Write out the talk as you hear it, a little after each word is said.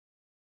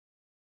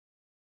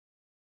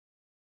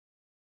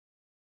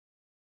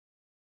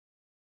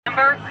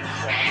September,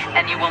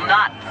 and you will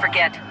not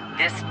forget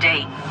this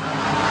date.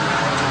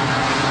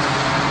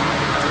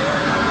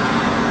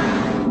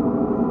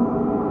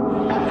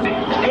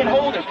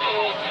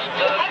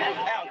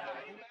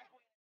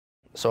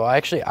 So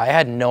I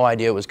had no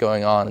idea what was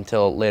going on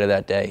until later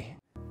that day.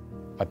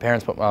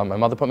 My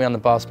mother put me on the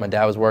bus, my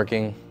dad was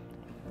working.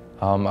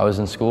 I was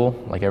in school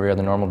like every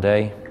other normal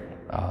day.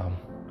 A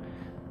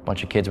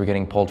bunch of kids were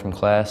getting pulled from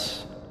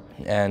class,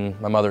 and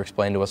my mother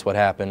explained to us what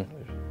happened.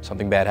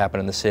 Something bad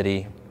happened in the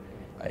city,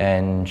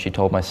 and she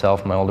told myself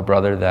and my older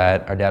brother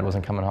that our dad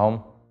wasn't coming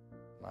home.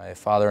 My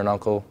father and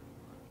uncle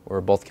were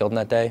both killed in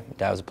that day. My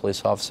dad was a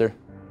police officer,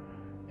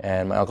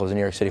 and my uncle was a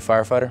New York City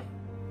firefighter.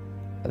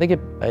 I think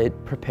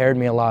it prepared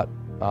me a lot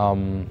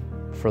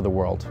for the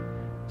world.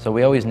 So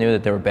we always knew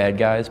that they were bad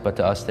guys, but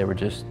to us they were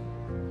just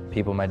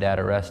people my dad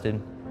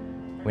arrested.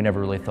 We never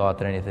really thought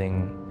that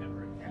anything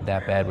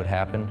that bad would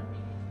happen,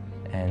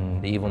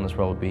 and the evil in this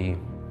world would be,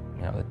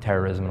 the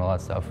terrorism and all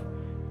that stuff.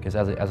 Because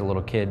as a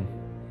little kid,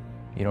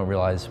 you don't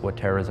realize what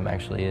terrorism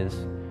actually is.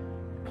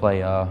 You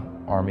play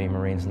Army,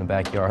 Marines in the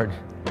backyard.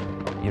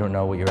 You don't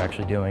know what you're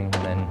actually doing,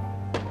 and then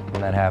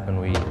when that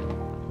happened, we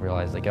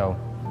realized, like, oh,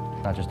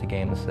 it's not just a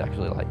game, this is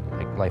actually like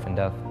life and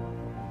death.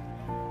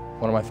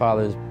 One of my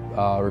father's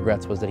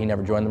regrets was that he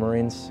never joined the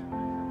Marines,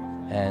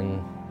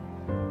 and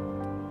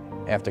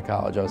after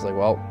college I was like,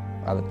 well,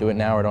 either do it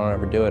now or don't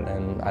ever do it,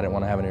 and I didn't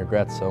want to have any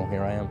regrets, so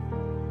here I am.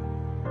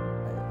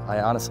 I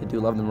honestly do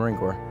love the Marine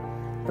Corps.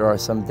 There are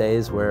some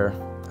days where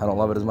I don't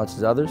love it as much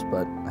as others,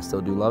 but I still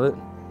do love it.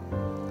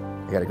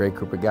 I got a great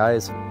group of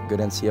guys, good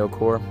NCO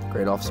Corps,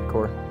 great officer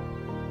Corps,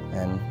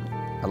 and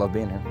I love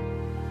being here.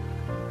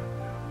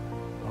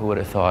 Who would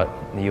have thought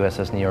the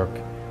USS New York,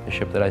 the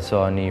ship that I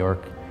saw in New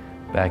York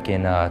back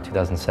in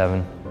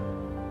 2007,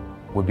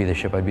 would be the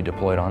ship I'd be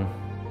deployed on.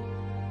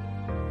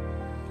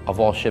 Of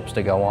all ships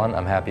to go on,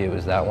 I'm happy it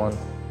was that one.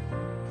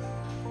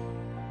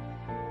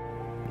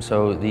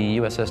 So the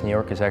USS New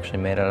York is actually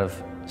made out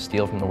of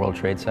steel from the World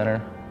Trade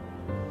Center.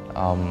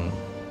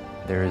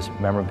 There's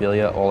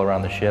memorabilia all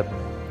around the ship,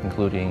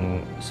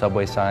 including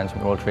subway signs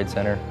from the World Trade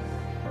Center,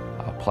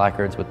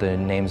 placards with the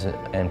names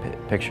and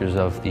pictures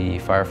of the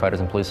firefighters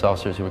and police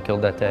officers who were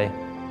killed that day.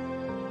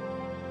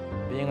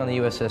 Being on the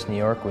USS New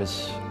York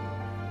was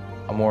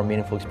a more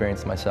meaningful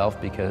experience to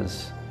myself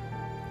because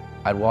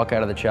I'd walk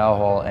out of the chow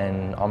hall,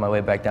 and on my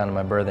way back down to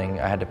my berthing,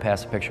 I had to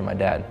pass a picture of my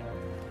dad.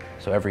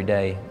 So every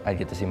day, I'd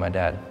get to see my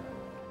dad.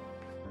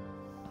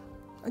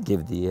 I'd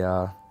give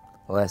the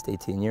last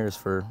 18 years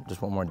for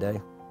just one more day.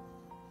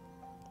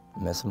 I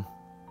miss him.